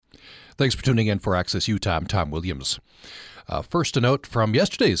Thanks for tuning in for Access Utah. I'm Tom Williams. First, a note from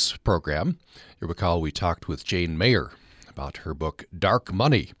yesterday's program. You'll recall we talked with Jane Mayer about her book, Dark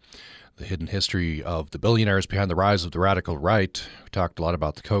Money, the hidden history of the billionaires behind the rise of the radical right. We talked a lot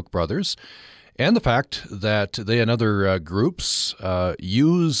about the Koch brothers and the fact that they and other groups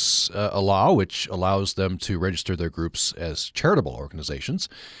use a law which allows them to register their groups as charitable organizations.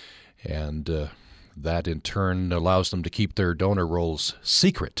 And that, in turn, allows them to keep their donor rolls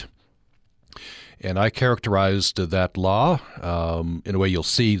secret. And I characterized that law in a way you'll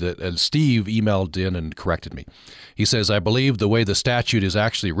see that, and Steve emailed in and corrected me. He says, I believe the way the statute is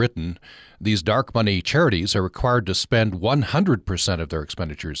actually written, these dark money charities are required to spend 100% of their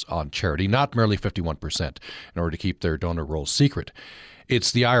expenditures on charity, not merely 51%, in order to keep their donor rolls secret.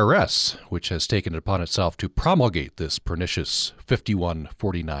 It's the IRS which has taken it upon itself to promulgate this pernicious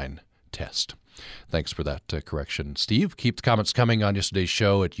 51-49 test. Thanks for that correction, Steve. Keep the comments coming on yesterday's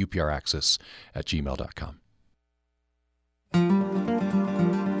show at upraccess@gmail.com.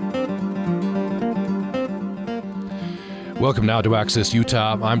 Welcome now to Access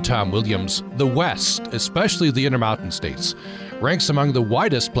Utah. I'm Tom Williams. The West, especially the Intermountain states, ranks among the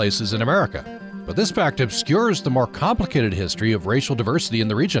whitest places in America. But this fact obscures the more complicated history of racial diversity in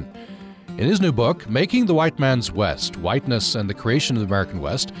the region. In his new book, Making the White Man's West, Whiteness and the Creation of the American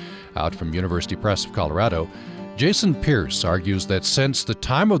West, out from University Press of Colorado, Jason Pierce argues that since the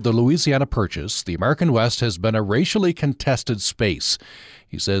time of the Louisiana Purchase, the American West has been a racially contested space.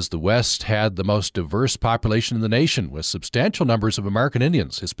 He says the West had the most diverse population in the nation, with substantial numbers of American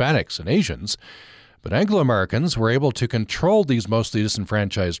Indians, Hispanics, and Asians. But Anglo-Americans were able to control these mostly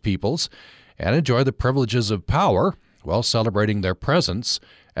disenfranchised peoples and enjoy the privileges of power while celebrating their presence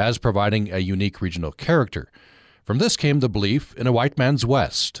as providing a unique regional character. From this came the belief in a white man's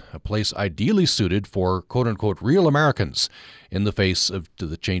West, a place ideally suited for quote-unquote real Americans in the face of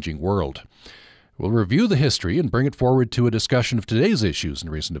the changing world. We'll review the history and bring it forward to a discussion of today's issues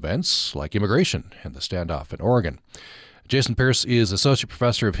and recent events, like immigration and the standoff in Oregon. Jason Pierce is Associate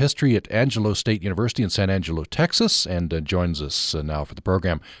Professor of History at Angelo State University in San Angelo, Texas, and joins us now for the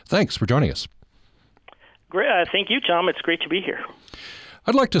program. Thanks for joining us. Great. Thank you, Tom. It's great to be here.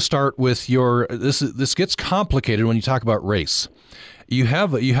 I'd like to start with your. This gets complicated when you talk about race. You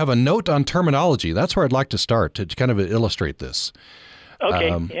have a note on terminology. That's where I'd like to start to kind of illustrate this. Okay.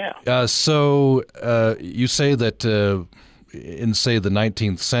 So you say that in, say, the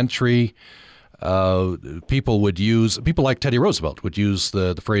 19th century, people like Teddy Roosevelt would use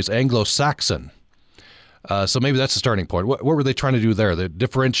the phrase Anglo-Saxon. So maybe that's the starting point. What were they trying to do there? They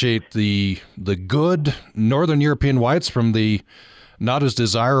differentiate the good Northern European whites from the not as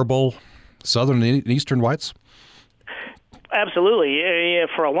desirable Southern and Eastern whites? Absolutely.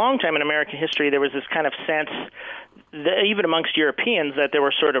 For a long time in American history, there was this kind of sense, even amongst Europeans, that there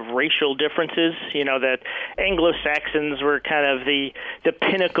were sort of racial differences, that Anglo-Saxons were kind of the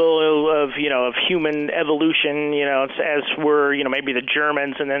pinnacle of human evolution, as were, maybe the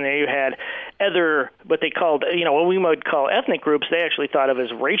Germans, and then you had other, what they called, what we might call ethnic groups, they actually thought of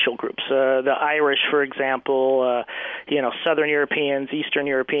as racial groups. The Irish, for example, Southern Europeans, Eastern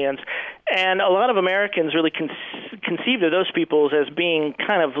Europeans. And a lot of Americans really conceived of those peoples as being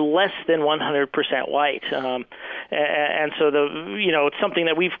kind of less than 100% white. And so it's something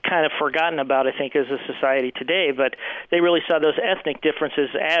that we've kind of forgotten about, I think, as a society today. But they really saw those ethnic differences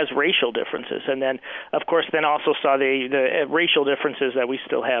as racial differences, and then, of course, also saw the racial differences that we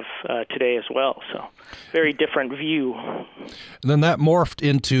still have today as well. So, very different view. And then that morphed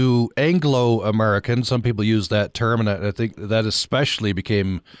into Anglo-American. Some people use that term, and I think that especially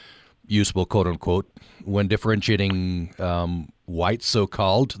became usable, quote unquote, when differentiating whites,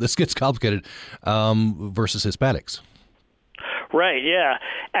 so-called, this gets complicated, versus Hispanics. Right, yeah.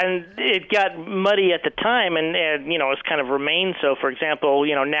 And it got muddy at the time, and it's kind of remained so. For example,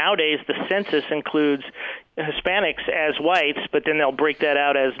 nowadays the census includes Hispanics as whites, but then they'll break that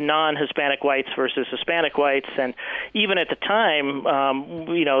out as non-Hispanic whites versus Hispanic whites. And even at the time,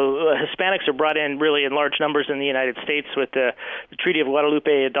 Hispanics are brought in really in large numbers in the United States with the Treaty of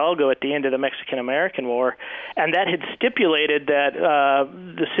Guadalupe Hidalgo at the end of the Mexican-American War. And that had stipulated that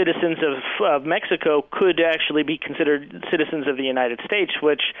the citizens of Mexico could actually be considered citizens of the United States,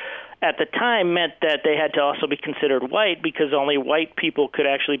 which at the time meant that they had to also be considered white, because only white people could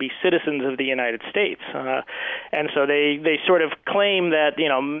actually be citizens of the United States. And so they sort of claim that,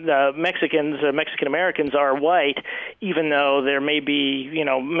 Mexican Americans are white, even though there may be,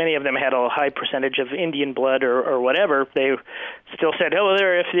 many of them had a high percentage of Indian blood or whatever. They still said,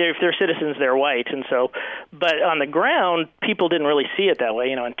 if they're citizens, they're white. And so, but on the ground, people didn't really see it that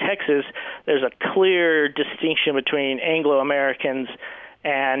way. In Texas, there's a clear distinction between Anglo-Americans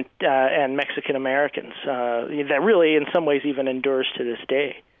and Mexican Americans that really, in some ways, even endures to this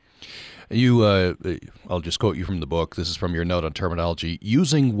day. I'll just quote you from the book. This is from your note on terminology.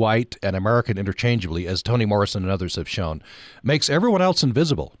 Using white and American interchangeably, as Toni Morrison and others have shown, makes everyone else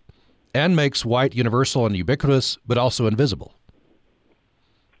invisible and makes white universal and ubiquitous, but also invisible.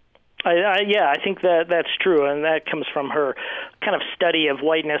 I think that's true, and that comes from her kind of study of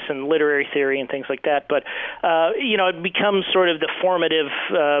whiteness and literary theory and things like that. But it becomes sort of the formative,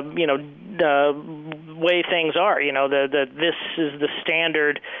 way things are. This is the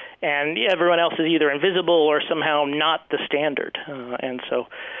standard, and everyone else is either invisible or somehow not the standard. And so,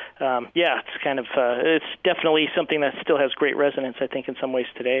 it's kind of it's definitely something that still has great resonance, I think, in some ways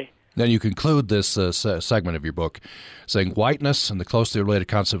today. Then you conclude this segment of your book saying whiteness and the closely related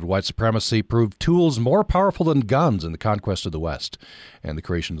concept of white supremacy proved tools more powerful than guns in the conquest of the West and the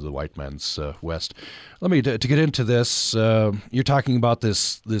creation of the white man's West. Let me, to get into this, you're talking about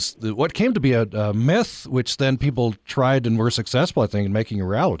this what came to be a myth, which then people tried and were successful, I think, in making a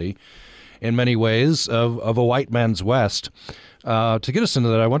reality in many ways of a white man's West. To get us into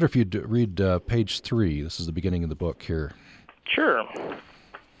that, I wonder if you'd read page 3. This is the beginning of the book here. Sure.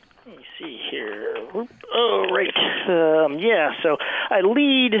 See here. Oh, right. So I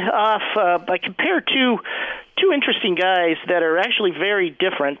lead off. I compare two interesting guys that are actually very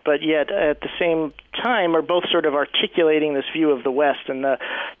different, but yet at the same time are both sort of articulating this view of the West. And the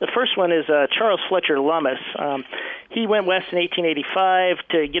first one is Charles Fletcher Lummis. He went west in 1885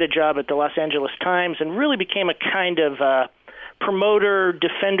 to get a job at the Los Angeles Times and really became a kind of promoter,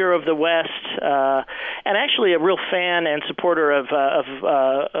 defender of the West, and actually a real fan and supporter of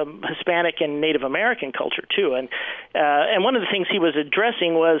Hispanic and Native American culture too. And one of the things he was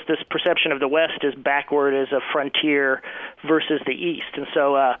addressing was this perception of the West as backward, as a frontier versus the East. And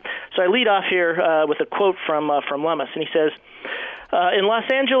so I lead off here with a quote from Lummis, and he says, in Los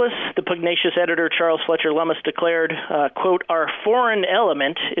Angeles, the pugnacious editor Charles Fletcher Lummis declared, quote, "Our foreign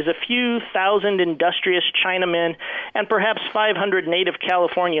element is a few thousand industrious Chinamen and perhaps 500 native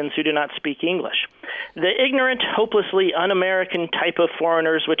Californians who do not speak English. The ignorant, hopelessly un-American type of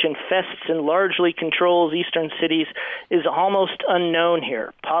foreigners which infests and largely controls eastern cities is almost unknown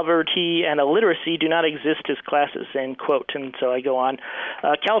here. Poverty and illiteracy do not exist as classes," end quote. And so I go on.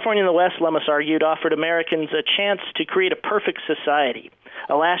 California and the West, Lummis argued, offered Americans a chance to create a perfect society.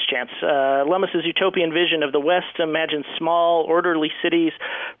 A last chance. Lummis's utopian vision of the West imagines small, orderly cities,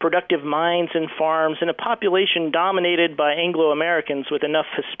 productive mines and farms, and a population dominated by Anglo-Americans with enough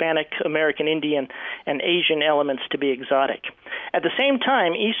Hispanic, American Indian, and Asian elements to be exotic. At the same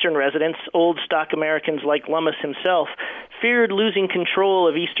time, Eastern residents, old stock Americans like Lummis himself, feared losing control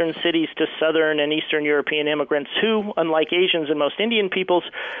of Eastern cities to Southern and Eastern European immigrants who, unlike Asians and most Indian peoples,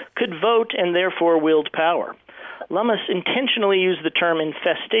 could vote and therefore wield power. Lummis intentionally used the term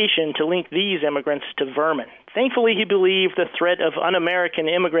infestation to link these immigrants to vermin. Thankfully, he believed the threat of un-American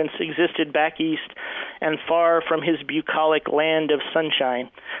immigrants existed back east and far from his bucolic land of sunshine,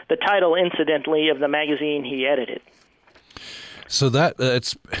 the title, incidentally, of the magazine he edited. So that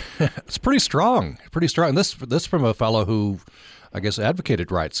it's pretty strong, This from a fellow who, I guess,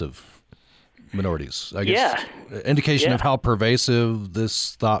 advocated rights of minorities. I guess indication of how pervasive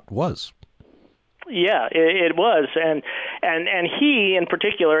this thought was. Yeah, it was, and he in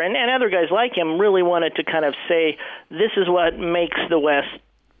particular, and other guys like him, really wanted to kind of say, this is what makes the West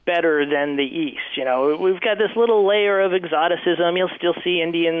better than the East. You know, we've got this little layer of exoticism. You'll still see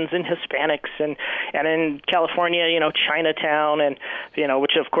Indians and Hispanics, and in California, Chinatown, and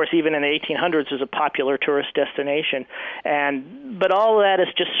which of course even in the 1800s was a popular tourist destination. But all of that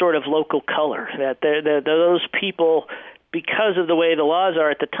is just sort of local color. That those people, because of the way the laws are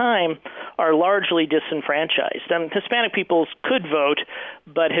at the time, are largely disenfranchised. Hispanic peoples could vote,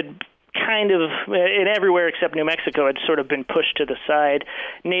 but had kind of, in everywhere except New Mexico, had sort of been pushed to the side.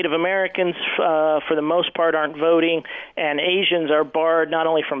 Native Americans, for the most part, aren't voting, and Asians are barred not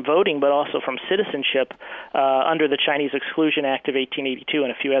only from voting but also from citizenship under the Chinese Exclusion Act of 1882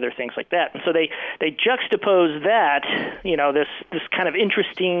 and a few other things like that. And so they juxtapose that, this kind of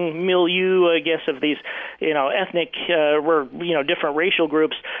interesting milieu, I guess, of these, ethnic or different racial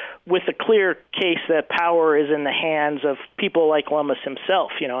groups, with the clear case that power is in the hands of people like Lummis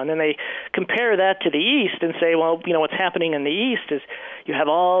himself, and then they compare that to the East and say, well, what's happening in the East is you have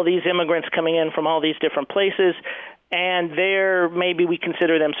all these immigrants coming in from all these different places, and there maybe we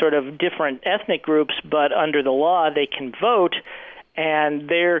consider them sort of different ethnic groups, but under the law they can vote. and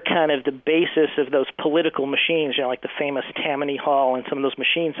they're kind of the basis of those political machines, like the famous Tammany Hall and some of those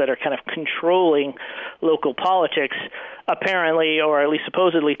machines that are kind of controlling local politics, apparently, or at least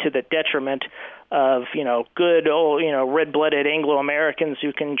supposedly to the detriment of, good old, red-blooded Anglo-Americans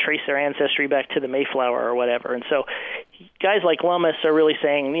who can trace their ancestry back to the Mayflower or whatever. And so guys like Lummis are really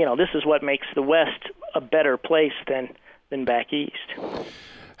saying, this is what makes the West a better place than back east.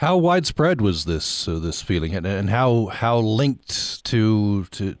 How widespread was this feeling, and how linked to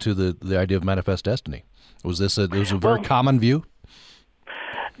the idea of manifest destiny? Was this a very common view?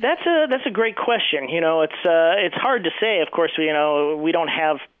 That's a great question. It's hard to say. Of course, we don't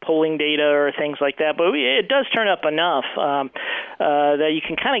have polling data or things like that, but it does turn up enough that you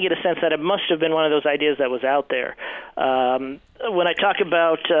can kind of get a sense that it must have been one of those ideas that was out there. When I talk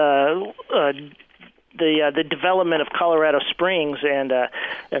about the development of Colorado Springs and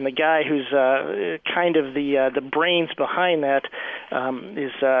the guy who's kind of the brains behind that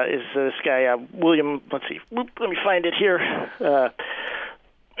is this guy William. Let's see. Let me find it here.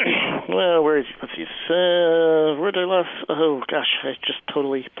 Well, where is he? Let's see. Where did I last? Oh gosh, I just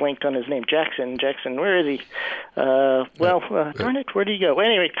totally blanked on his name. Jackson. Where is he? Darn it, where did he go?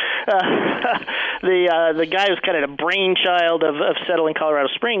 Anyway, the guy who's kind of the brainchild of settling Colorado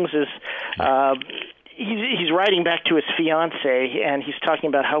Springs is. He's writing back to his fiancée, and he's talking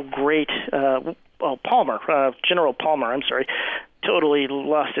about how great General Palmer, I'm sorry, totally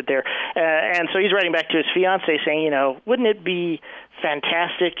lost it there. And so he's writing back to his fiancée saying, wouldn't it be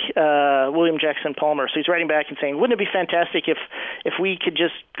fantastic, William Jackson Palmer. So he's writing back and saying, wouldn't it be fantastic if we could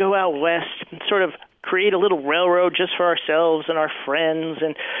just go out west and sort of create a little railroad just for ourselves and our friends,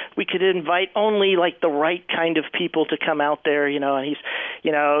 and we could invite only like the right kind of people to come out there, and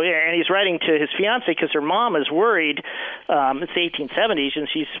he's writing to his fiancée because her mom is worried. It's the 1870s, and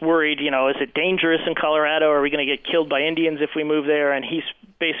she's worried, is it dangerous in Colorado? Are we going to get killed by Indians if we move there? And he's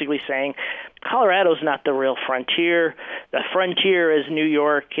basically saying, Colorado's not the real frontier. The frontier is New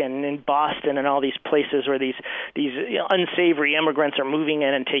York and in Boston and all these places where these unsavory immigrants are moving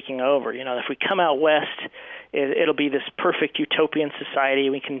in and taking over. If we come out west, it'll be this perfect utopian society.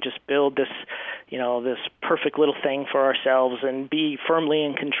 We can just build this, this perfect little thing for ourselves and be firmly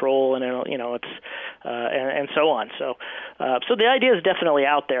in control, and it's and so on. So the idea is definitely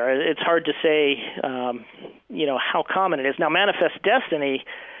out there. It's hard to say, how common it is. Now, manifest destiny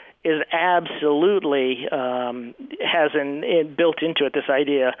is absolutely has built into it this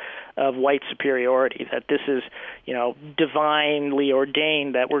idea of white superiority, that this is, divinely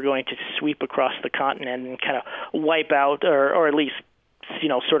ordained that we're going to sweep across the continent and kind of wipe out or at least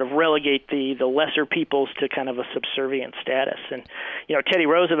sort of relegate the lesser peoples to kind of a subservient status. And, Teddy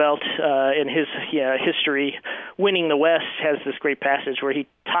Roosevelt, in his history, Winning the West, has this great passage where he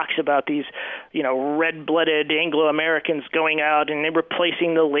talks about these, red-blooded Anglo-Americans going out and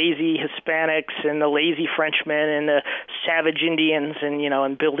replacing the lazy Hispanics and the lazy Frenchmen and the savage Indians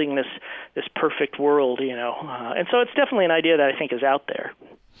and building this perfect world, And so it's definitely an idea that I think is out there.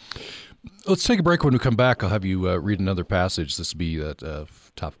 Let's take a break. When we come back, I'll have you read another passage. This will be at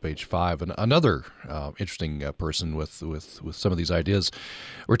top of page 5. And another interesting person with some of these ideas.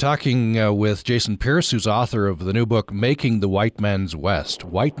 We're talking with Jason Pierce, who's author of the new book, Making the White Man's West,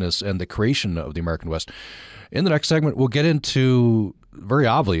 Whiteness and the Creation of the American West. In the next segment, we'll get into very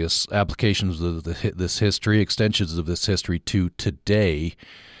obvious applications of this history, extensions of this history to today.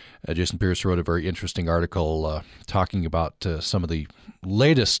 Jason Pierce wrote a very interesting article talking about some of the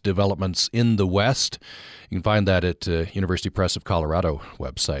latest developments in the West. You can find that at University Press of Colorado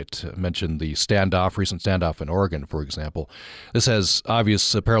website. Mentioned the recent standoff in Oregon, for example. This has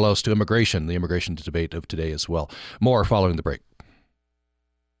obvious parallels to the immigration debate of today as well. More following the break.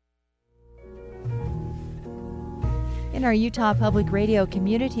 In our Utah Public Radio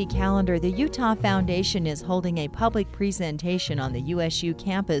community calendar, the Utah Foundation is holding a public presentation on the USU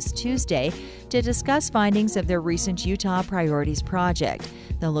campus Tuesday to discuss findings of their recent Utah Priorities Project.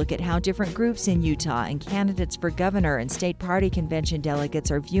 They'll look at how different groups in Utah and candidates for governor and state party convention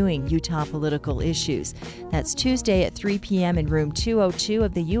delegates are viewing Utah political issues. That's Tuesday at 3 p.m. in room 202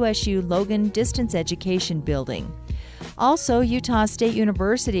 of the USU Logan Distance Education Building. Also, Utah State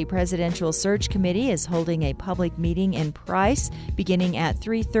University Presidential Search Committee is holding a public meeting in Price beginning at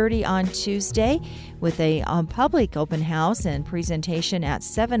 3:30 on Tuesday with a public open house and presentation at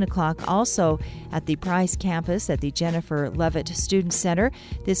 7 o'clock also at the Price campus at the Jennifer Leavitt Student Center.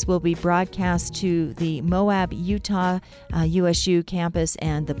 This will be broadcast to the Moab, Utah USU campus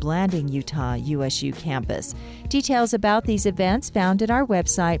and the Blanding, Utah USU campus. Details about these events found at our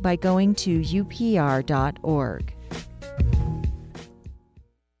website by going to upr.org.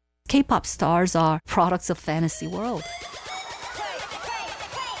 K-pop stars are products of fantasy world.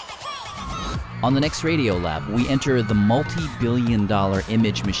 On the next Radio Lab, we enter the multi-billion-dollar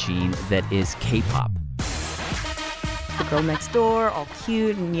image machine that is K-pop. The girl next door, all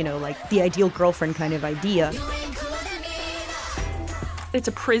cute and, like the ideal girlfriend kind of idea. It's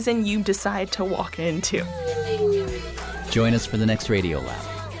a prison you decide to walk into. Join us for the next Radio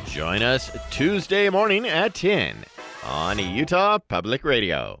Lab. Join us Tuesday morning at 10 on Utah Public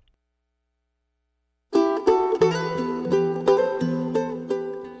Radio.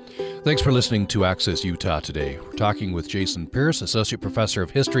 Thanks for listening to Access Utah today. We're talking with Jason Pierce, Associate Professor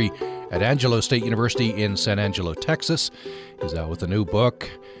of History at Angelo State University in San Angelo, Texas. He's out with a new book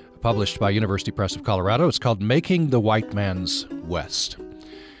published by University Press of Colorado. It's called Making the White Man's West.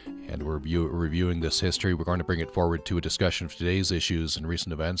 And we're reviewing this history. We're going to bring it forward to a discussion of today's issues and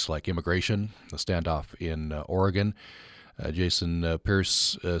recent events like immigration, the standoff in Oregon. Jason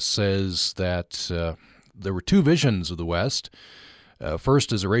Pierce says that there were two visions of the West.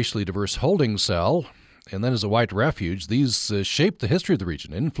 First as a racially diverse holding cell, and then as a white refuge. These shaped the history of the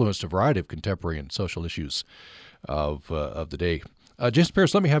region, influenced a variety of contemporary and social issues of the day. Jason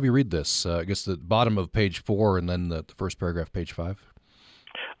Pierce, let me have you read this. I guess the bottom of page 4 and then the first paragraph, page 5.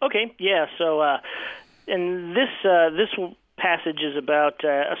 Okay, yeah. So, and this passage is about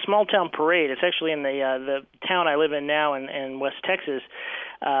a small town parade. It's actually in the town I live in now in West Texas.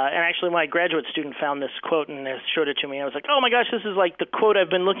 And actually, my graduate student found this quote and showed it to me. I was like, "Oh my gosh, this is like the quote I've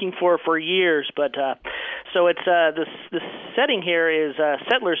been looking for years." But so it's this setting here is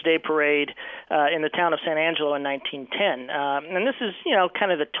Settlers' Day parade in the town of San Angelo in 1910, and this is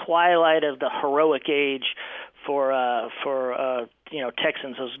kind of the twilight of the heroic age for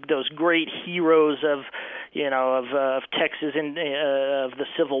Texans, those great heroes of Texas and of the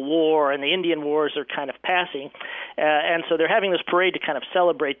Civil War and the Indian Wars are kind of passing, and so they're having this parade to kind of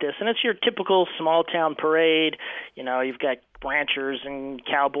celebrate this, and it's your typical small town parade. You've got ranchers and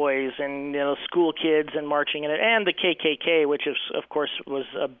cowboys and school kids and marching in it, and the KKK, which is of course was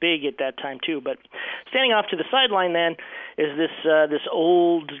big at that time too. But standing off to the sideline then is this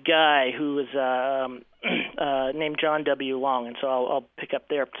old guy who is named John W. Long, and so I'll pick up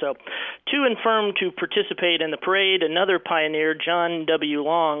there. So, too infirm to participate in the parade, another pioneer, John W.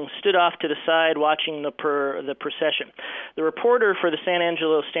 Long, stood off to the side watching the procession. The reporter for the San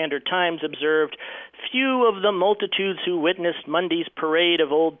Angelo Standard-Times observed, "Few of the multitudes who witnessed Monday's parade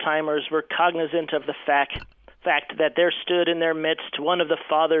of old-timers were cognizant of the fact that there stood in their midst one of the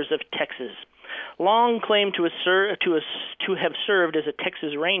fathers of Texas. Long claimed to have served as a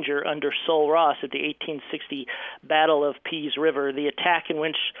Texas Ranger under Sol Ross at the 1860 Battle of Pease River, the attack in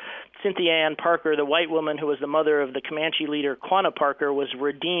which Cynthia Ann Parker, the white woman who was the mother of the Comanche leader Quanah Parker, was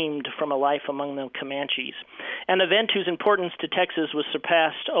redeemed from a life among the Comanches, an event whose importance to Texas was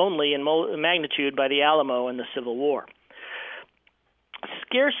surpassed only in magnitude by the Alamo and the Civil War."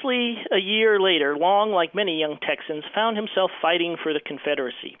 Scarcely a year later, Long, like many young Texans, found himself fighting for the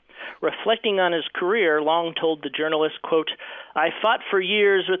Confederacy. Reflecting on his career, Long told the journalist, quote, "I fought for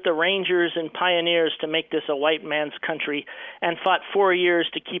years with the Rangers and pioneers to make this a white man's country, and fought 4 years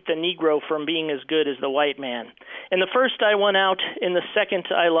to keep the Negro from being as good as the white man. In the first I won out, in the second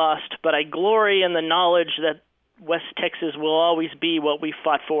I lost, but I glory in the knowledge that West Texas will always be what we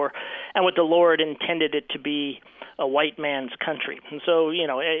fought for, and what the Lord intended it to be, a white man's country." And so,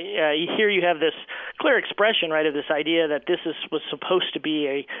 here you have this clear expression, right, of this idea that this was supposed to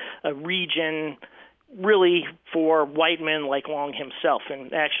be a region really for white men like Long himself.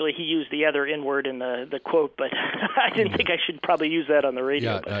 And actually, he used the other N-word in the quote, but I didn't think I should probably use that on the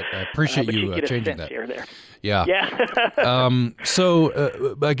radio. Yeah, I appreciate you changing that. Here, there. Yeah. Yeah. So,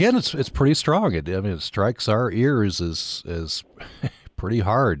 again, it's pretty strong. It strikes our ears as pretty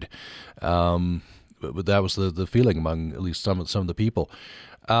hard. But that was the feeling among at least some of the people.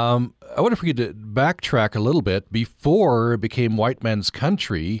 I wonder if we could backtrack a little bit. Before it became white man's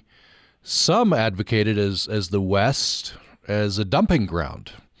country, some advocated as the West as a dumping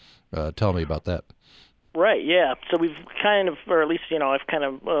ground. Tell me about that. Right, yeah. So we've kind of, or at least, I've kind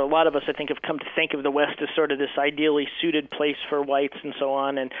of, a lot of us, I think, have come to think of the West as sort of this ideally suited place for whites and so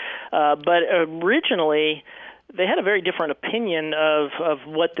on. And but originally, they had a very different opinion of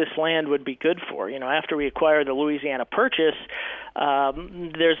what this land would be good for. After we acquired the Louisiana Purchase,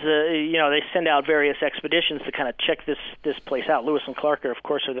 they send out various expeditions to kind of check this place out. Lewis and Clark of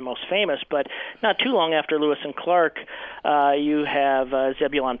course, are the most famous, but not too long after Lewis and Clark, you have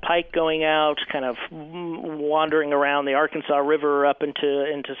Zebulon Pike going out, kind of wandering around the Arkansas River up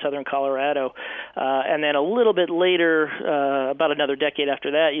into southern Colorado, and then a little bit later, about another decade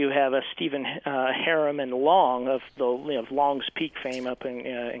after that, you have Stephen Harum and Long of Long's Peak fame up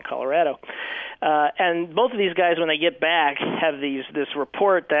in Colorado, and both of these guys, when they get back, have this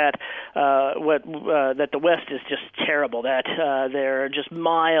report that that the West is just terrible, that there are just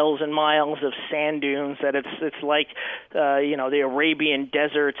miles and miles of sand dunes, that it's like the Arabian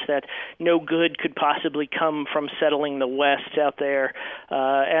deserts, that no good could possibly come from settling the West out there,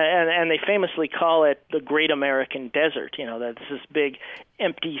 and they famously call it the Great American Desert. That's this big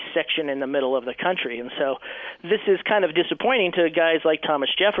empty section in the middle of the country. And so this is kind of disappointing to guys like Thomas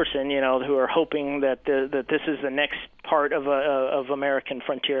Jefferson, who are hoping that this is the next part of American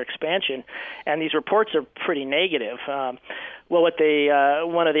frontier expansion. And these reports are pretty negative. Well, what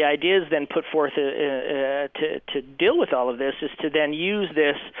one of the ideas then put forth to deal with all of this is to then use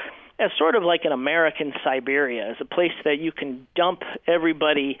this as sort of like an American Siberia, as a place that you can dump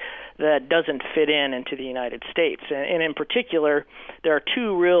everybody that doesn't fit into the United States. And in particular, there are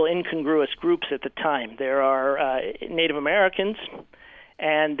two real incongruous groups at the time. There are Native Americans,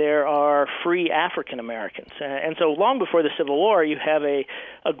 and there are free African Americans. And so long before the Civil War, you have a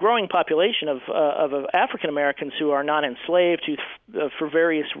growing population of African Americans who are not enslaved, who, for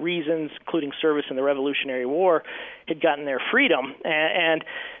various reasons, including service in the Revolutionary War, had gotten their freedom. And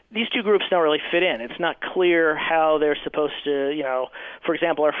these two groups don't really fit in. It's not clear how they're supposed to, for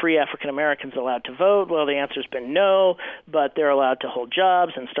example, are free African Americans allowed to vote? Well, the answer's been no, but they're allowed to hold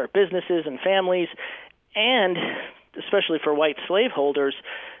jobs and start businesses and families. And especially for white slaveholders,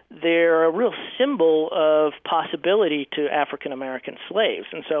 they're a real symbol of possibility to African American slaves,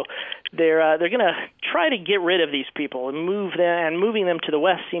 and so they're going to try to get rid of these people and move them. And moving them to the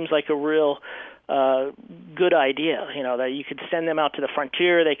West seems like a real good idea. That you could send them out to the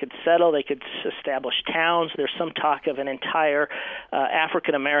frontier, they could settle, they could establish towns. There's some talk of an entire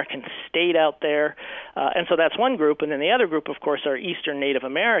African American state out there, and so that's one group. And then the other group, of course, are Eastern Native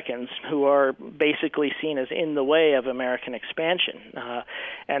Americans, who are basically seen as in the way of American expansion,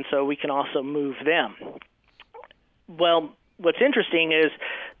 and so we can also move them. Well, what's interesting is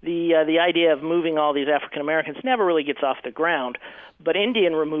the idea of moving all these African Americans never really gets off the ground, but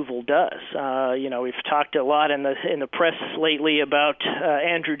Indian removal does. We've talked a lot in the press lately about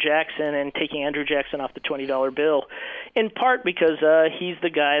Andrew Jackson and taking Andrew Jackson off the $20 bill, in part because he's the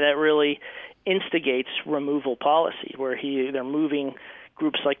guy that really instigates removal policy, where they're moving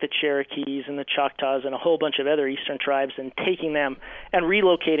groups like the Cherokees and the Choctaws and a whole bunch of other eastern tribes and taking them and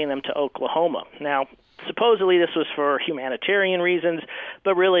relocating them to Oklahoma. Now, supposedly this was for humanitarian reasons,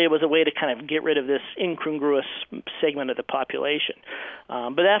 but really it was a way to kind of get rid of this incongruous segment of the population.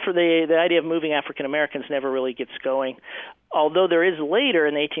 But after the idea of moving African Americans never really gets going, although there is later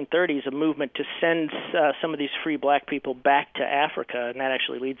in the 1830s a movement to send some of these free black people back to Africa, and that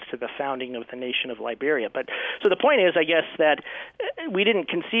actually leads to the founding of the nation of Liberia. But so the point is, I guess, that we didn't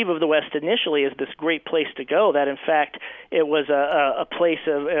conceive of the West initially as this great place to go, that in fact it was a place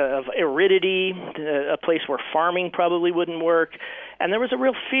of aridity, a place where farming probably wouldn't work. And there was a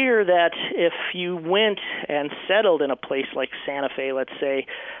real fear that if you went and settled in a place like Santa Fe, let's say,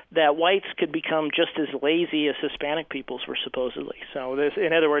 that whites could become just as lazy as Hispanic peoples were supposedly. So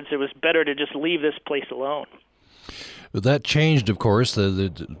in other words, it was better to just leave this place alone. But that changed, of course.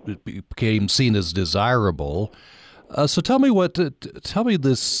 It became seen as desirable. So tell me what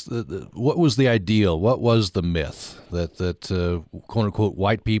was the ideal? What was the myth that quote unquote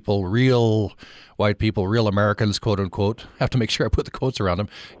white people, real Americans, quote unquote, have to make sure I put the quotes around them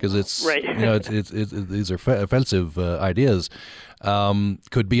because it's right. These are offensive ideas.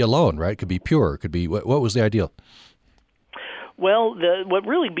 Could be alone, right? Could be pure. Could be what was the ideal? Well, what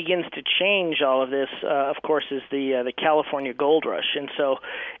really begins to change all of this, of course, is the California gold rush. And so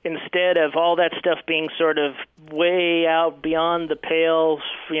instead of all that stuff being sort of way out beyond the pale,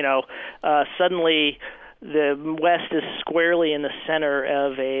 suddenly the West is squarely in the center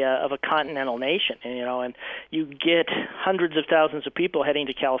of a continental nation, and you get hundreds of thousands of people heading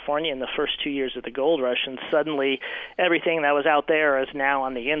to California in the first 2 years of the gold rush, and suddenly everything that was out there is now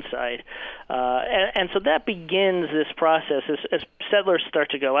on the inside, and so that begins this process as settlers start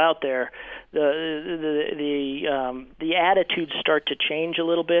to go out there. The attitudes start to change a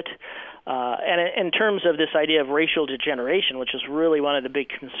little bit. And in terms of this idea of racial degeneration, which is really one of the big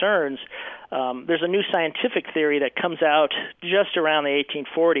concerns, there's a new scientific theory that comes out just around the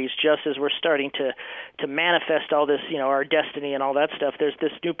 1840s, just as we're starting to manifest all this, our destiny and all that stuff. There's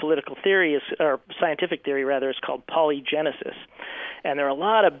this new political theory, or scientific theory rather, is called polygenesis. And there are a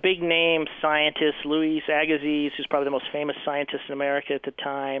lot of big-name scientists, Louis Agassiz, who's probably the most famous scientist in America at the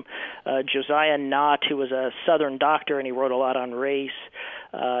time, Josiah Nott, who was a Southern doctor, and he wrote a lot on race,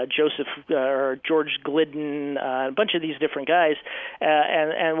 George Glidden, a bunch of these different guys.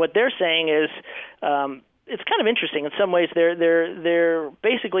 And what they're saying is it's kind of interesting. In some ways, they're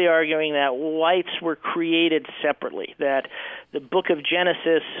basically arguing that whites were created separately, that the book of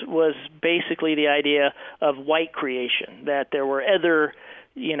Genesis was basically the idea of white creation, that there were other,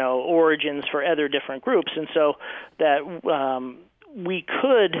 origins for other different groups, and so that we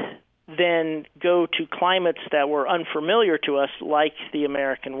could then go to climates that were unfamiliar to us, like the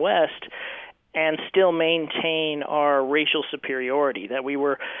American West, and still maintain our racial superiority, that we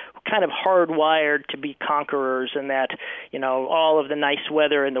were kind of hardwired to be conquerors, and that, all of the nice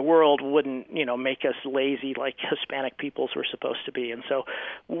weather in the world wouldn't, make us lazy like Hispanic peoples were supposed to be. And so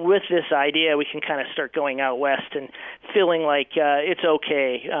with this idea, we can kind of start going out west and feeling like it's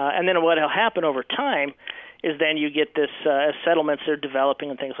okay. And then what will happen over time is then you get this as settlements are developing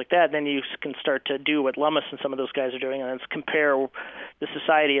and things like that, then you can start to do what Lummis and some of those guys are doing, and it's compare the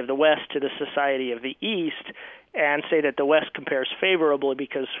society of the West to the society of the East, and say that the West compares favorably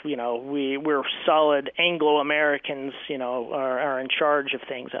because, we're solid Anglo-Americans, are in charge of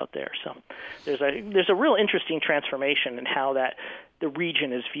things out there. So there's a real interesting transformation in how that the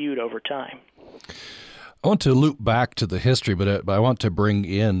region is viewed over time. I want to loop back to the history, but I want to bring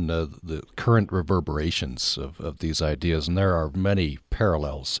in the current reverberations of these ideas, and there are many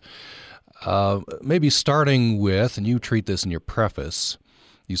parallels. Maybe starting with, and you treat this in your preface,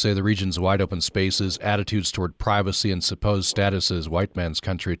 you say the region's wide open spaces, attitudes toward privacy, and supposed status as white man's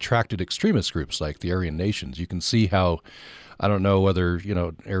country attracted extremist groups like the Aryan nations. You can see how, I don't know whether,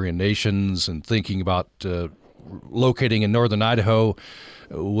 Aryan nations and thinking about locating in northern Idaho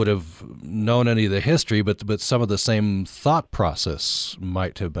would have known any of the history, but some of the same thought process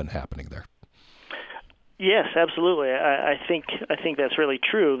might have been happening there. Yes, absolutely. I think that's really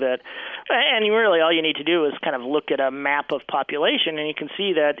true. And really all you need to do is kind of look at a map of population, and you can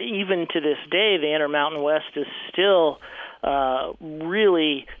see that even to this day, the Intermountain West is still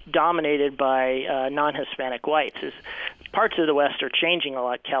really dominated by non-Hispanic whites. Parts of the West are changing a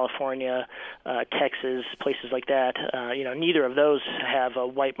lot. California, Texas, places like that. Neither of those have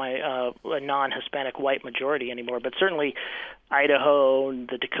a non-Hispanic white majority anymore. But certainly, Idaho,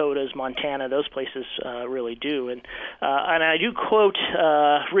 the Dakotas, Montana, those places really do. And I do quote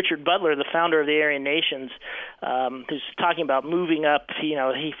Richard Butler, the founder of the Aryan Nations, who's talking about moving up.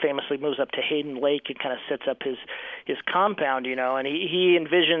 He famously moves up to Hayden Lake and kind of sets up his compound. And he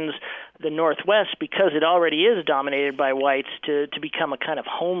envisions the Northwest, because it already is dominated by whites, to become a kind of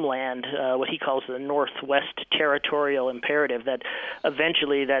homeland, what he calls the Northwest territorial imperative, that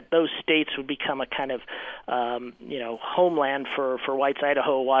eventually that those states would become a kind of homeland for whites,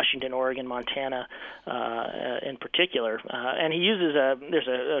 Idaho, Washington, Oregon, Montana in particular. And he uses there's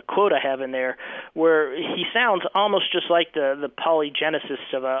a quote I have in there where he sounds almost just like the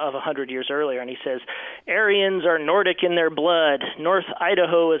polygenicists of 100 years earlier, and he says, Aryans are Nordic in their blood. North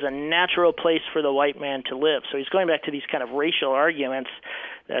Idaho is a natural place for the white man to live. So he's going back to these kind of racial arguments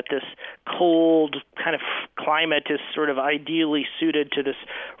that this cold kind of climate is sort of ideally suited to this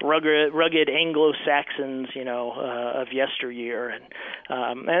rugged Anglo-Saxons, of yesteryear, and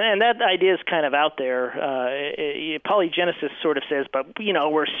that idea is kind of out there. Polygenesis sort of says, but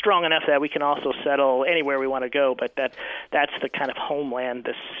we're strong enough that we can also settle anywhere we want to go. But that's the kind of homeland,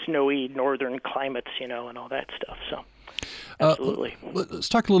 the snowy northern climates, and all that stuff. So. Absolutely. Let's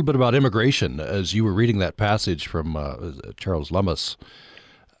talk a little bit about immigration. As you were reading that passage from Charles Lummis,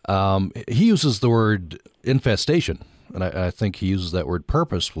 he uses the word infestation, and I think he uses that word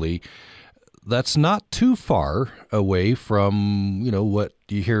purposefully. That's not too far away from, what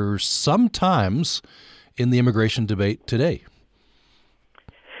you hear sometimes in the immigration debate today.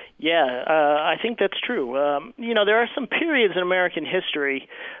 Yeah, I think that's true. There are some periods in American history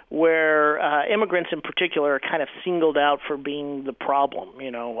where immigrants in particular are kind of singled out for being the problem.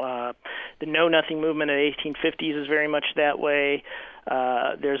 The Know Nothing movement in the 1850s is very much that way.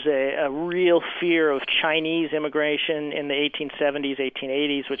 There's a real fear of Chinese immigration in the 1870s,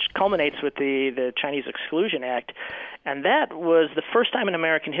 1880s, which culminates with the Chinese Exclusion Act. And that was the first time in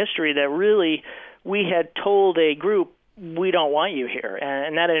American history that really we had told a group, we don't want you here,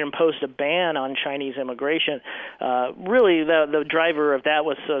 and that had imposed a ban on Chinese immigration. Really, the driver of that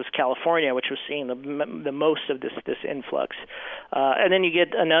was California, which was seeing the most of this influx. And then you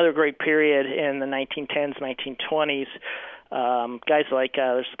get another great period in the 1910s, 1920s.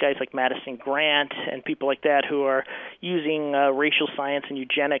 There's guys like Madison Grant and people like that who are using racial science and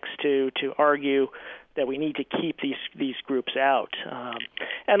eugenics to argue that we need to keep these groups out.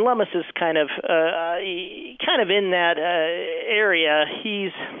 And Lummis is kind of in that area.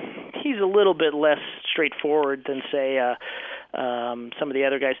 He's a little bit less straightforward than, say, some of the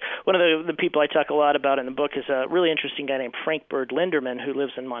other guys. One of the people I talk a lot about in the book is a really interesting guy named Frank Bird Linderman, who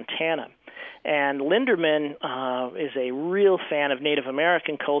lives in Montana. And Linderman is a real fan of Native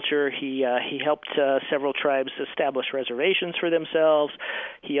American culture. He helped several tribes establish reservations for themselves.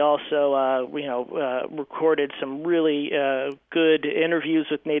 He also, recorded some really good interviews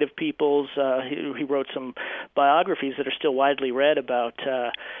with Native peoples. He wrote some biographies that are still widely read about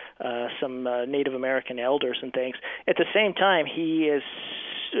some Native American elders and things. At the same time, he is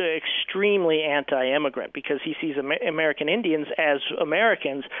extremely anti-immigrant because he sees American Indians as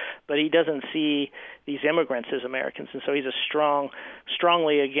Americans, but he doesn't see these immigrants as Americans, and so he's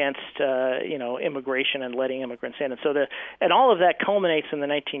strongly against immigration and letting immigrants in, and all of that culminates in the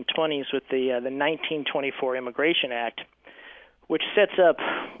 1920s with the 1924 Immigration Act, which sets up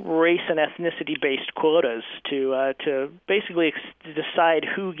race and ethnicity-based quotas to basically decide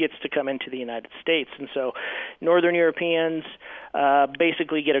who gets to come into the United States. And so Northern Europeans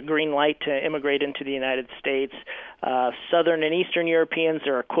basically get a green light to immigrate into the United States. Southern and Eastern Europeans,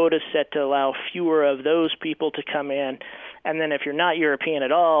 there are quotas set to allow fewer of those people to come in. And then if you're not European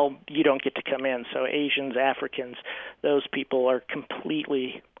at all, you don't get to come in. So Asians, Africans, those people are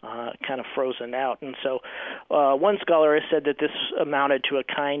completely kind of frozen out. And so one scholar has said that this amounted to a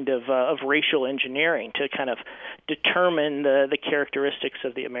kind of racial engineering to kind of determine the characteristics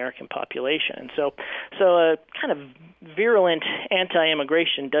of the American population. And so a kind of virulent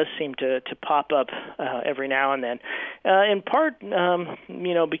anti-immigration does seem to pop up every now and then, in part,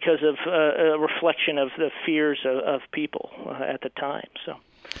 because of a reflection of the fears of people at the time. So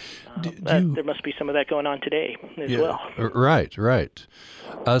there must be some of that going on today as well. Right.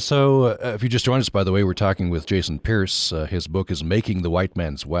 So if you just joined us, by the way, we're talking with Jason Pierce. His book is Making the White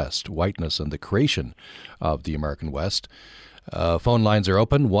Man's West, Whiteness and the Creation of the American West. Phone lines are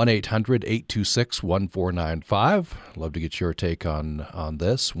open, 1-800-826-1495. Love to get your take on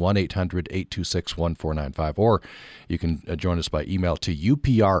this, 1-800-826-1495. Or you can join us by email to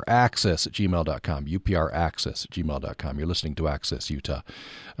upraccess@gmail.com, upraccess@gmail.com. You're listening to Access Utah.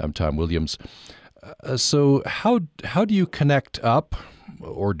 I'm Tom Williams. So how do you connect up,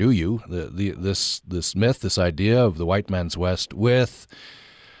 or do you, this myth, this idea of the white man's West with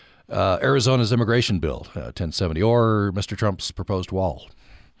Arizona's immigration bill, 1070, or Mr. Trump's proposed wall?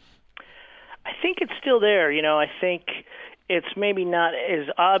 I think it's still there. I think it's maybe not as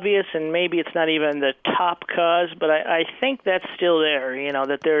obvious, and maybe it's not even the top cause, but I think that's still there.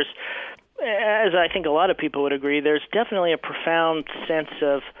 That there's, as I think a lot of people would agree, there's definitely a profound sense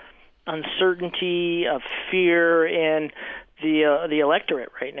of uncertainty, of fear in the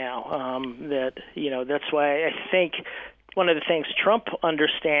electorate right now. That's why I think one of the things Trump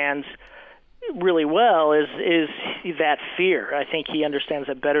understands really well is that fear. I think he understands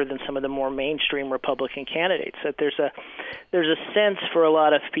it better than some of the more mainstream Republican candidates. That there's a sense for a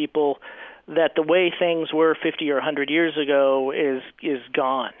lot of people that the way things were 50 or 100 years ago is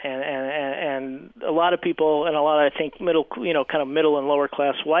gone, and a lot of people, and a lot of, I think, middle and lower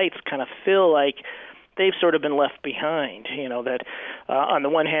class whites kind of feel like they've sort of been left behind. That on the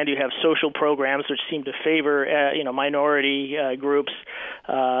one hand you have social programs which seem to favor minority groups,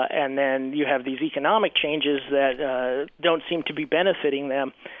 and then you have these economic changes that don't seem to be benefiting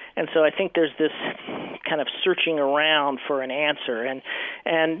them. And so I think there's this kind of searching around for an answer.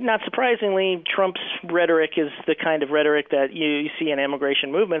 And not surprisingly, Trump's rhetoric is the kind of rhetoric that you see in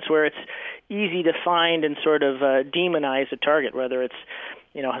immigration movements, where it's easy to find and sort of demonize a target, whether it's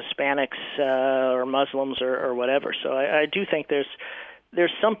Hispanics or Muslims or whatever. So I do think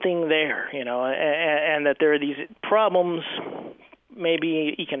there's something there, and that there are these problems,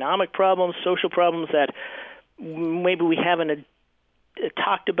 maybe economic problems, social problems, that maybe we haven't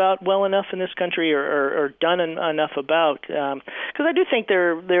talked about well enough in this country, or done enough about, because I do think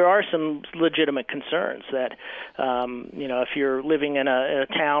there are some legitimate concerns that if you're living in a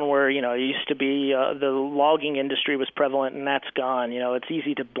town where it used to be the logging industry was prevalent and that's gone, it's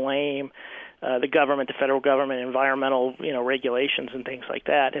easy to blame the government, the federal government, environmental regulations and things like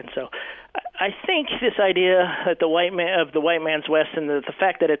that. And so I think this idea that the white man's West, and the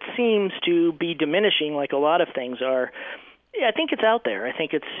fact that it seems to be diminishing like a lot of things are, yeah, I think it's out there. I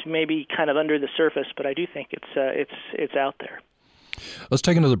think it's maybe kind of under the surface, but I do think it's out there. Let's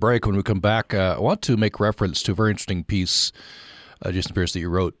take another break. When we come back, I want to make reference to a very interesting piece, Jason Pierce, that you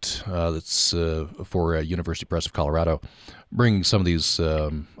wrote that's for University Press of Colorado, bringing some of these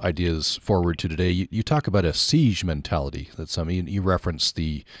ideas forward to today. You talk about a siege mentality. You reference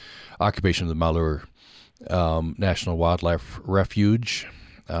the occupation of the Malheur National Wildlife Refuge.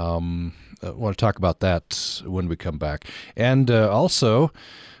 I want to talk about that when we come back. And also,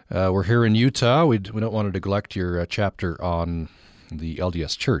 we're here in Utah. We don't want to neglect your chapter on the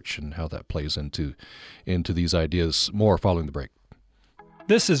LDS Church and how that plays into these ideas. More following the break.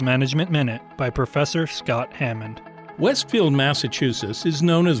 This is Management Minute by Professor Scott Hammond. Westfield, Massachusetts is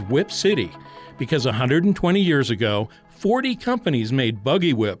known as Whip City because 120 years ago, 40 companies made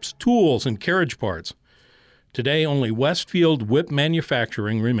buggy whips, tools, and carriage parts. Today, only Westfield whip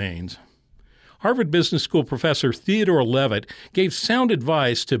manufacturing remains. Harvard Business School professor Theodore Levitt gave sound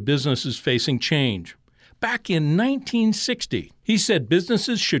advice to businesses facing change. Back in 1960, he said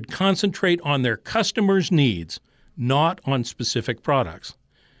businesses should concentrate on their customers' needs, not on specific products.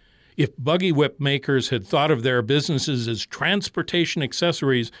 If buggy whip makers had thought of their businesses as transportation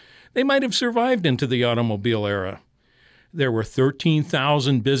accessories, they might have survived into the automobile era. There were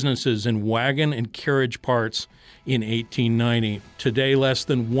 13,000 businesses in wagon and carriage parts in 1890. Today, less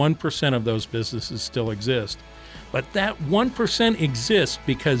than 1% of those businesses still exist. But that 1% exists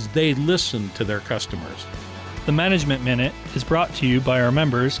because they listen to their customers. The Management Minute is brought to you by our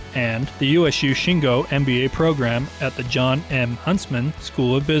members and the USU Shingo MBA program at the John M. Huntsman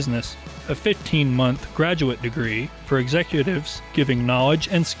School of Business, a 15-month graduate degree for executives giving knowledge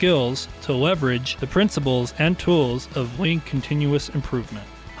and skills to leverage the principles and tools of lean continuous improvement.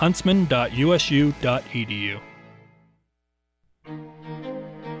 huntsman.usu.edu.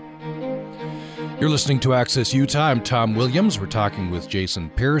 You're listening to Access Utah. I'm Tom Williams. We're talking with Jason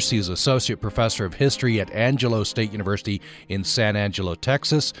Pierce. He's Associate Professor of History at Angelo State University in San Angelo,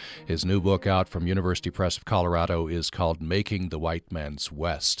 Texas. His new book out from University Press of Colorado is called Making the White Man's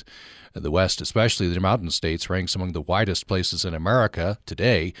West. The West, especially the Intermountain states, ranks among the whitest places in America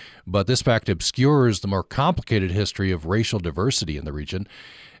today, but this fact obscures the more complicated history of racial diversity in the region.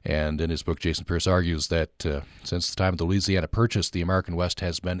 And in his book, Jason Pierce argues that since the time of the Louisiana Purchase, the American West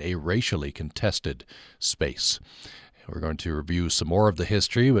has been a racially contested space. We're going to review some more of the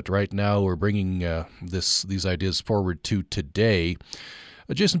history, but right now we're bringing these ideas forward to today.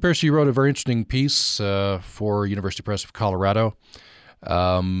 Jason Pierce, you wrote a very interesting piece for University Press of Colorado.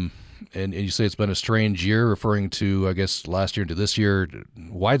 And you say it's been a strange year, referring to, I guess, last year into this year,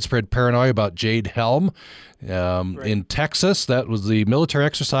 widespread paranoia about Jade Helm right. In Texas. That was the military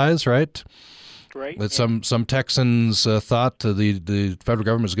exercise, right? Right. That some Texans thought the federal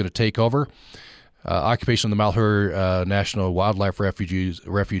government was going to take over. Occupation of the Malheur National Wildlife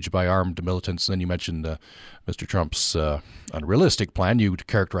Refuge by armed militants. And then you mentioned Mr. Trump's unrealistic plan. You would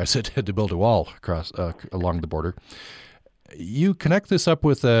characterize it to build a wall across along the border. You connect this up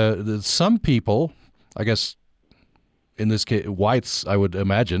with some people, I guess, in this case, whites, I would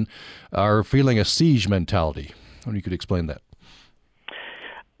imagine, are feeling a siege mentality. How you could explain that?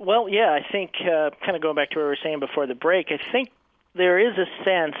 Well, yeah, I think kind of going back to what we were saying before the break, I think there is a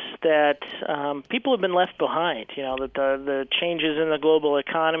sense that people have been left behind. You know, that the changes in the global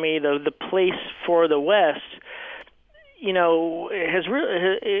economy, the place for the West, you know, it's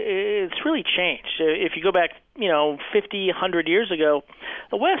really changed. If you go back, 50, 100 years ago,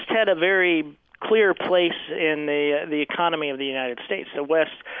 the West had a very clear place in the economy of the United States. The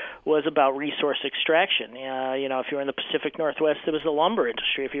West was about resource extraction. If you were in the Pacific Northwest, it was the lumber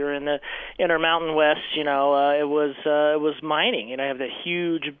industry. If you were in the Intermountain West, it was mining. You have the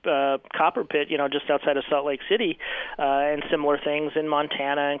huge copper pit, just outside of Salt Lake City, and similar things in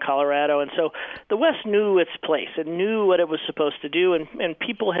Montana and Colorado. And so the West knew its place. It knew what it was supposed to do, and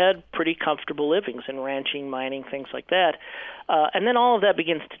people had pretty comfortable livings in ranching, mining, things like that. And then all of that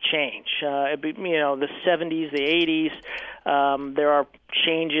begins to change. The 70s, the 80s, there are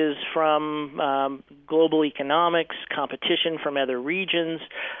changes from global economics, competition from other regions.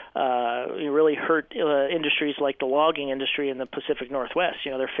 It really hurt industries like the logging industry in the Pacific Northwest.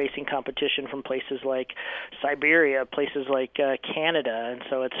 They're facing competition from places like Siberia, places like Canada, and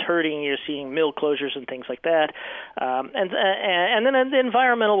so it's hurting. You're seeing mill closures and things like that. And then the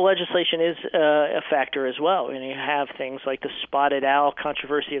environmental legislation is a factor as well. And you have things like the spotted owl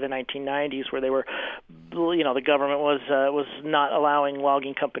controversy of the 1990s, where they were, the government was not allowing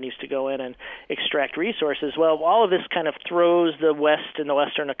logging companies to go in and extract resources. Well, all of this kind of throws the West and the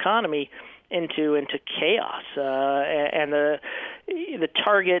Western economy into chaos, and the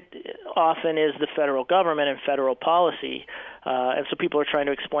target often is the federal government and federal policy. And so people are trying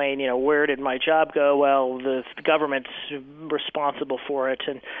to explain, where did my job go? Well, the government's responsible for it,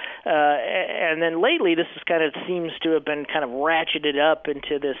 and then lately this seems to have been kind of ratcheted up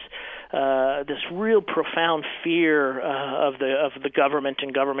into this real profound fear of the government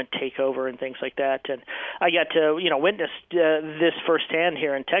and government takeover and things like that. And I got to witness this firsthand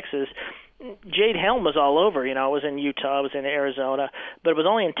here in Texas. Jade Helm was all over. It was in Utah, it was in Arizona, but it was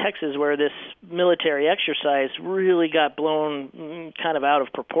only in Texas where this military exercise really got blown kind of out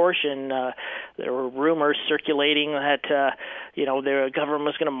of proportion. There were rumors circulating that the government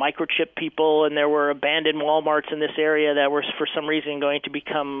was going to microchip people, and there were abandoned Walmarts in this area that were for some reason going to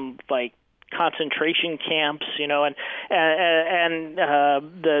become like concentration camps, and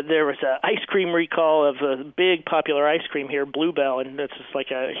there was an ice cream recall of a big popular ice cream here, Bluebell, and that's just like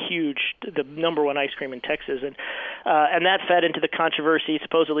the number one ice cream in Texas, and that fed into the controversy.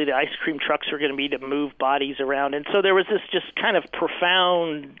 Supposedly the ice cream trucks were going to be to move bodies around, and so there was this just kind of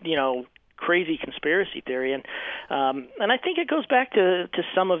profound, crazy conspiracy theory, and I think it goes back to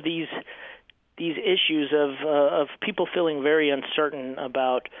some of these issues of people feeling very uncertain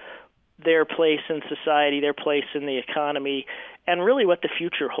about their place in society, their place in the economy, and really what the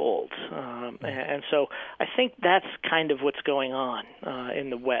future holds. And so I think that's kind of what's going on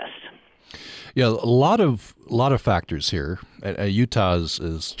in the West. Yeah, a lot of factors here. Utah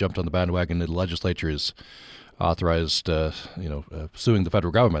has jumped on the bandwagon. The legislature has authorized, suing the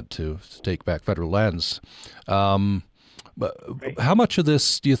federal government to take back federal lands. But how much of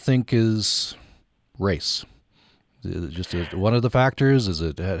this do you think is race? Is it just one of the factors? Is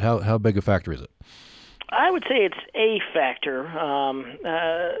it how big a factor is it? I would say it's a factor.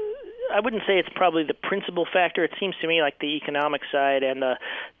 I wouldn't say it's probably the principal factor. It seems to me like the economic side and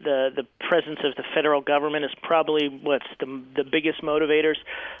the presence of the federal government is probably what's the biggest motivators.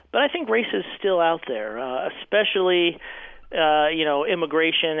 But I think race is still out there, especially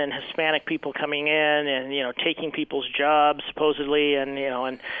immigration and Hispanic people coming in and taking people's jobs supposedly, and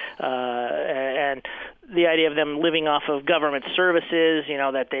the idea of them living off of government services,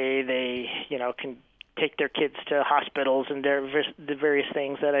 that they can take their kids to hospitals and the various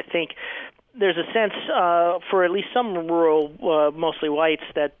things that I think there's a sense for at least some rural, mostly whites,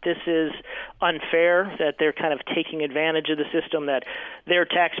 that this is unfair, that they're kind of taking advantage of the system, that they're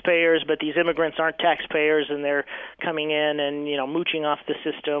taxpayers, but these immigrants aren't taxpayers, and they're coming in and mooching off the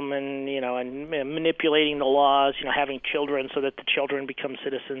system and manipulating the laws, having children so that the children become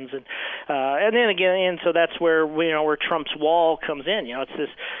citizens, and then again, and so that's where where Trump's wall comes in. It's this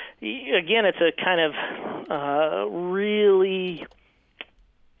again, it's a kind of really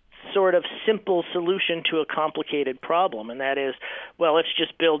sort of simple solution to a complicated problem, and that is, well, let's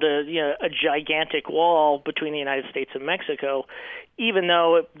just build a gigantic wall between the United States and Mexico, even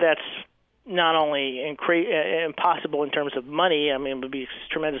though that's not only impossible in terms of money. I mean, it would be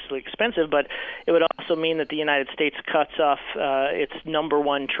tremendously expensive, but it would also mean that the United States cuts off its number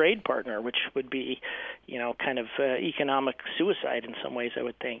one trade partner, which would be, kind of economic suicide in some ways, I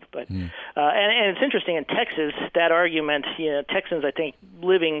would think. But and it's interesting in Texas, that argument. Texans, I think,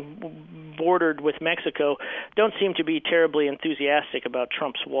 living bordered with Mexico, don't seem to be terribly enthusiastic about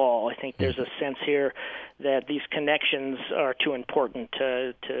Trump's wall. I think there's a sense here that these connections are too important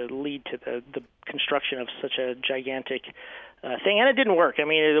to lead to the construction of such a gigantic thing. And it didn't work. I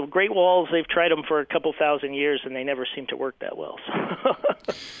mean, the Great Walls, they've tried them for a couple thousand years, and they never seem to work that well. So.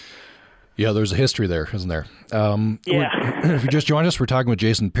 Yeah, there's a history there, isn't there? Yeah. If you just joined us, we're talking with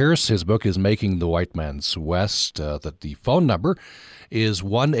Jason Pierce. His book is Making the White Man's West. The phone number is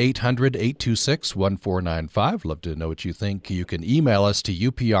 1-800-826-1495. Love to know what you think. You can email us to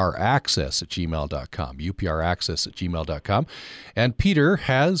upraccess@gmail.com, upraccess@gmail.com. And Peter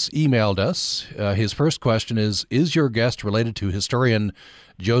has emailed us. His first question is your guest related to historian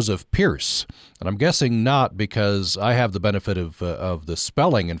Joseph Pierce? And I'm guessing not, because I have the benefit of the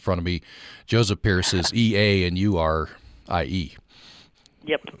spelling in front of me. Joseph Pierce is E-A and you are I-E.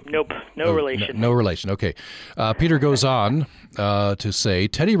 Yep. Nope. No relation. No relation. Okay. Peter goes on to say,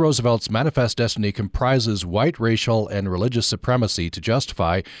 Teddy Roosevelt's manifest destiny comprises white racial and religious supremacy to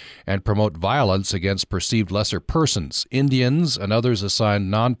justify and promote violence against perceived lesser persons, Indians, and others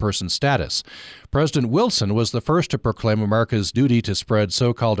assigned non-person status. President Wilson was the first to proclaim America's duty to spread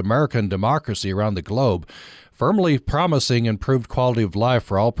so-called American democracy around the globe, firmly promising improved quality of life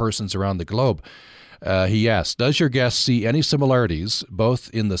for all persons around the globe. He asked, does your guest see any similarities,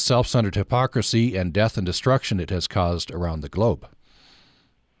 both in the self-centered hypocrisy and death and destruction it has caused around the globe?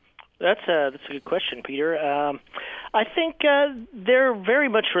 That's a good question, Peter. I think they're very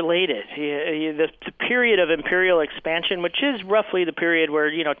much related. The period of imperial expansion, which is roughly the period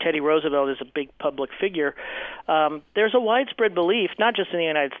where Teddy Roosevelt is a big public figure, there's a widespread belief, not just in the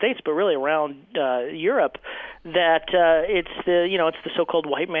United States, but really around Europe, that it's the so-called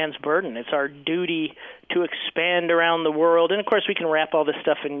white man's burden. It's our duty to expand around the world, and of course we can wrap all this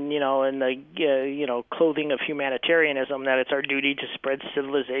stuff in the clothing of humanitarianism, that it's our duty to spread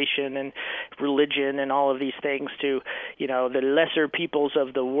civilization and religion and all of these things to the lesser peoples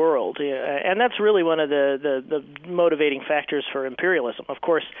of the world. And that's really one of the motivating factors for imperialism. Of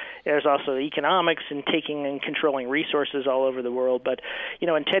course, there's also economics and taking and controlling resources all over the world. But,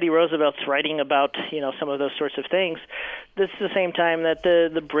 when Teddy Roosevelt's writing about, some of those sorts of things, this is the same time that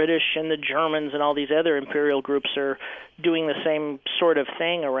the British and the Germans and all these other imperial groups are doing the same sort of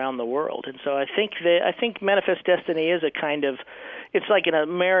thing around the world. And so I think Manifest Destiny is it's like an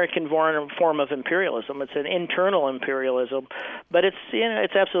American form of imperialism. It's an internal imperialism, but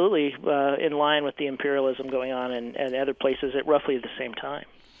it's absolutely in line with the imperialism going on in other places at roughly the same time.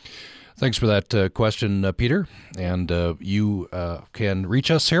 Thanks for that question, Peter. And you can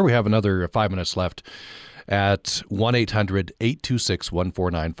reach us here. We have another 5 minutes left at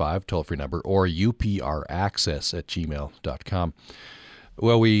 1-800-826-1495, toll-free number, or upraccess@gmail.com.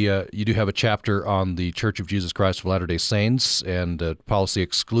 Well, you do have a chapter on the Church of Jesus Christ of Latter-day Saints and policy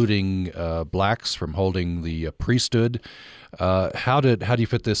excluding blacks from holding the priesthood. How do you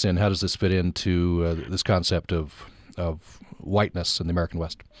fit this in? How does this fit into this concept of whiteness in the American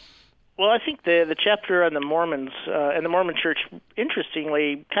West? Well, I think the chapter on the Mormons and the Mormon Church,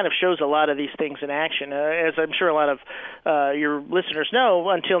 interestingly, kind of shows a lot of these things in action. As I'm sure a lot of your listeners know,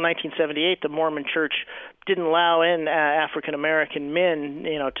 until 1978, the Mormon Church didn't allow in African American men,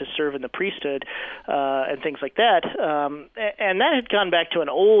 to serve in the priesthood and things like that. And that had gone back to an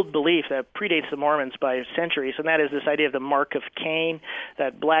old belief that predates the Mormons by centuries, and that is this idea of the mark of Cain,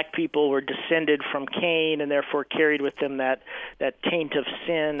 that black people were descended from Cain and therefore carried with them that taint of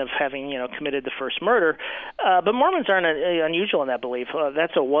sin of having committed the first murder. But Mormons aren't unusual in that belief.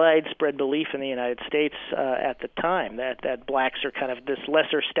 That's a widespread belief in the United States at the time, that blacks are kind of this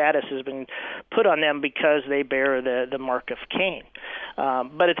lesser status has been put on them because they bear the mark of Cain.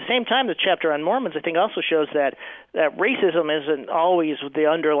 But at the same time, the chapter on Mormons, I think, also shows that racism isn't always the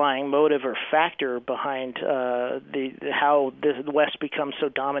underlying motive or factor behind how the West becomes so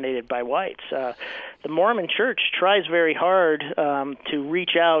dominated by whites. The Mormon Church tries very hard to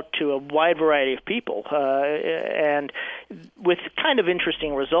reach out to a wide variety of people, and with kind of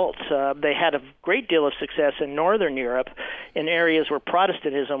interesting results. They had a great deal of success in Northern Europe in areas where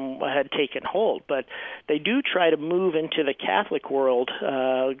Protestantism had taken hold, but they do try to move into the Catholic world.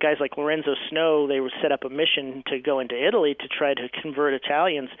 Guys like Lorenzo Snow, they would set up a mission to go into Italy to try to convert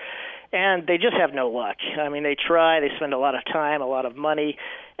Italians, and they just have no luck. I mean, they try, they spend a lot of time, a lot of money,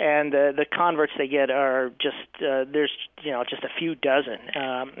 and the converts they get are just there's just a few dozen.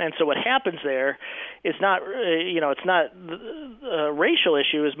 And so what happens there is not it's not a racial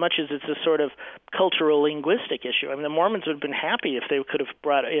issue as much as it's a sort of cultural linguistic issue. I mean, the Mormons would have been happy if they could have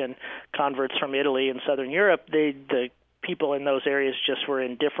brought in converts from Italy and Southern Europe. The people in those areas just were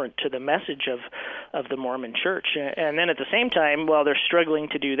indifferent to the message of the Mormon Church. And then at the same time, while they're struggling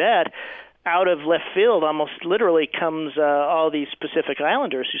to do that, out of left field, almost literally, comes all these Pacific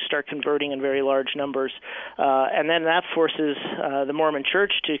Islanders who start converting in very large numbers. And then that forces the Mormon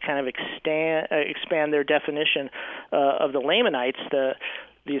Church to kind of expand their definition of the Lamanites,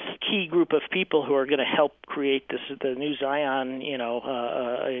 this key group of people who are going to help create the new Zion,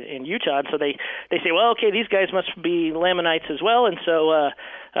 in Utah. And so they say, well, okay, these guys must be Lamanites as well, and so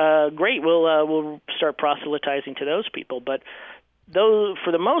great, we'll start proselytizing to those people. But though,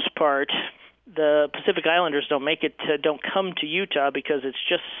 for the most part, the Pacific Islanders don't come to Utah because it's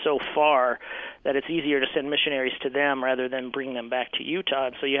just so far that it's easier to send missionaries to them rather than bring them back to Utah.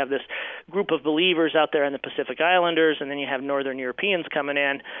 And so you have this group of believers out there in the Pacific Islanders, and then you have Northern Europeans coming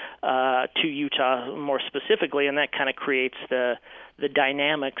in to Utah more specifically, and that kind of creates the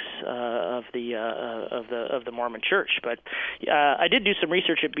dynamics of the Mormon Church. But I did do some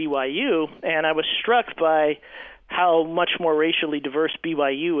research at BYU, and I was struck by how much more racially diverse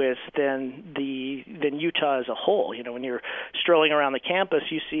BYU is than Utah as a whole. When you're strolling around the campus,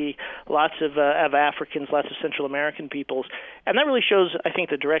 you see lots of Africans, lots of Central American peoples, and that really shows, I think,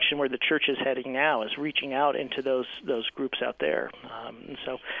 the direction where the church is heading now, is reaching out into those groups out there.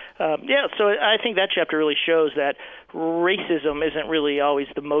 So I think that chapter really shows that racism isn't really always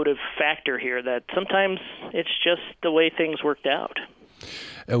the motive factor here, that sometimes it's just the way things worked out.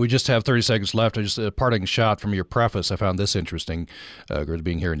 We just have 30 seconds left. Just a parting shot from your preface. I found this interesting,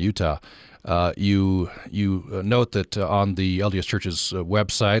 being here in Utah. You note that on the LDS Church's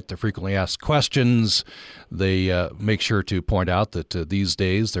website, the frequently asked questions, they make sure to point out that these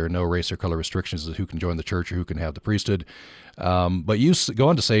days there are no race or color restrictions as to who can join the church or who can have the priesthood. But you go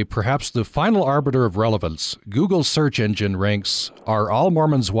on to say, perhaps the final arbiter of relevance, Google's search engine ranks, "Are all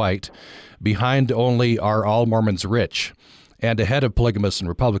Mormons white?" behind only, "Are all Mormons rich?" and ahead of polygamists and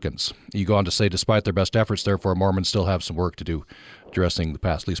Republicans. You go on to say, despite their best efforts, therefore, Mormons still have some work to do addressing the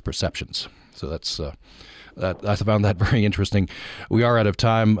past least perceptions. So that's I found that very interesting. We are out of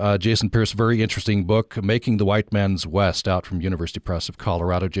time. Jason Pierce, very interesting book, Making the White Man's West, out from University Press of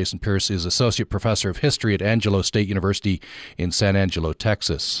Colorado. Jason Pierce is Associate Professor of History at Angelo State University in San Angelo,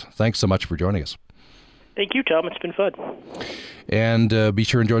 Texas. Thanks so much for joining us. Thank you, Tom. It's been fun. And be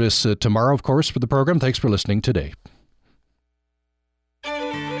sure and join us tomorrow, of course, for the program. Thanks for listening today.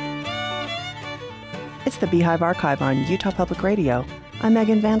 It's the Beehive Archive on Utah Public Radio. I'm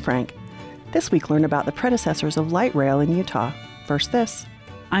Megan Van Frank. This week, learn about the predecessors of light rail in Utah. First, this.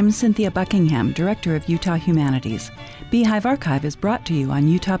 I'm Cynthia Buckingham, Director of Utah Humanities. Beehive Archive is brought to you on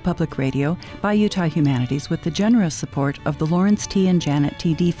Utah Public Radio by Utah Humanities with the generous support of the Lawrence T. and Janet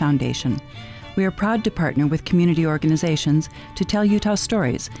T.D. Foundation. We are proud to partner with community organizations to tell Utah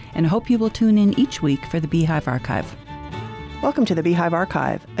stories and hope you will tune in each week for the Beehive Archive. Welcome to the Beehive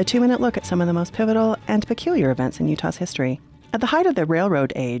Archive, a 2-minute look at some of the most pivotal and peculiar events in Utah's history. At the height of the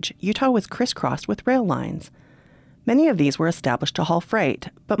railroad age, Utah was crisscrossed with rail lines. Many of these were established to haul freight,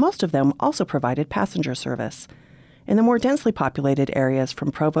 but most of them also provided passenger service. In the more densely populated areas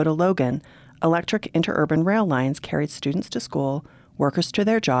from Provo to Logan, electric interurban rail lines carried students to school, workers to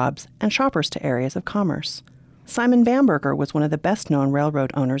their jobs, and shoppers to areas of commerce. Simon Bamberger was one of the best-known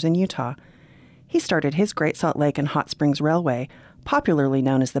railroad owners in Utah. He started his Great Salt Lake and Hot Springs Railway, popularly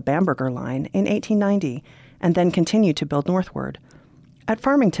known as the Bamberger Line, in 1890, and then continued to build northward. At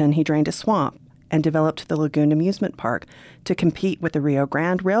Farmington, he drained a swamp and developed the Lagoon Amusement Park to compete with the Rio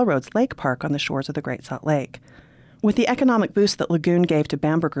Grande Railroad's Lake Park on the shores of the Great Salt Lake. With the economic boost that Lagoon gave to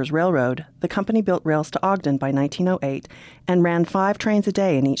Bamberger's railroad, the company built rails to Ogden by 1908 and ran 5 trains a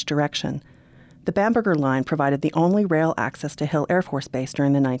day in each direction. The Bamberger Line provided the only rail access to Hill Air Force Base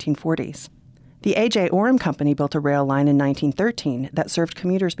during the 1940s. The A.J. Orem Company built a rail line in 1913 that served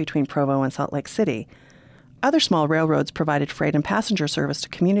commuters between Provo and Salt Lake City. Other small railroads provided freight and passenger service to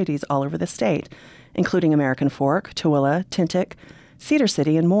communities all over the state, including American Fork, Tooele, Tintic, Cedar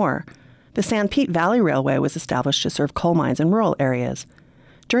City, and more. The San Pete Valley Railway was established to serve coal mines in rural areas.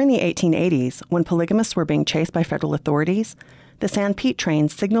 During the 1880s, when polygamists were being chased by federal authorities, the San Pete train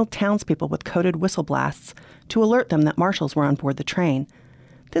signaled townspeople with coded whistle blasts to alert them that marshals were on board the train.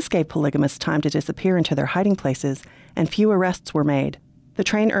 This gave polygamists time to disappear into their hiding places, and few arrests were made. The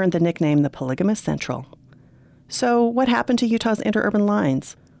train earned the nickname the Polygamous Central. So, what happened to Utah's interurban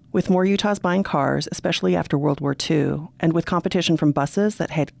lines? With more Utahs buying cars, especially after World War II, and with competition from buses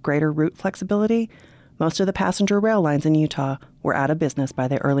that had greater route flexibility, most of the passenger rail lines in Utah were out of business by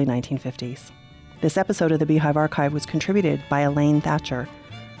the early 1950s. This episode of the Beehive Archive was contributed by Elaine Thatcher.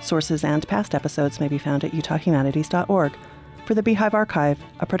 Sources and past episodes may be found at utahhumanities.org. For the Beehive Archive,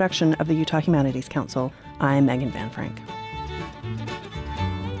 a production of the Utah Humanities Council, I'm Megan Van Frank.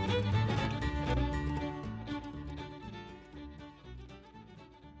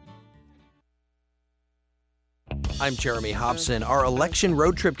 I'm Jeremy Hobson. Our election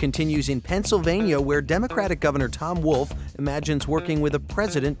road trip continues in Pennsylvania, where Democratic Governor Tom Wolf imagines working with a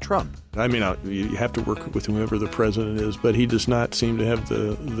President Trump. I mean, you have to work with whoever the president is, but he does not seem to have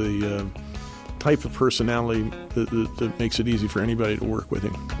the type of personality that makes it easy for anybody to work with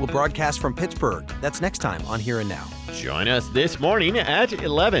him. We'll broadcast from Pittsburgh. That's next time on Here and Now. Join us this morning at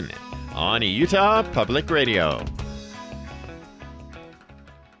 11 on Utah Public Radio.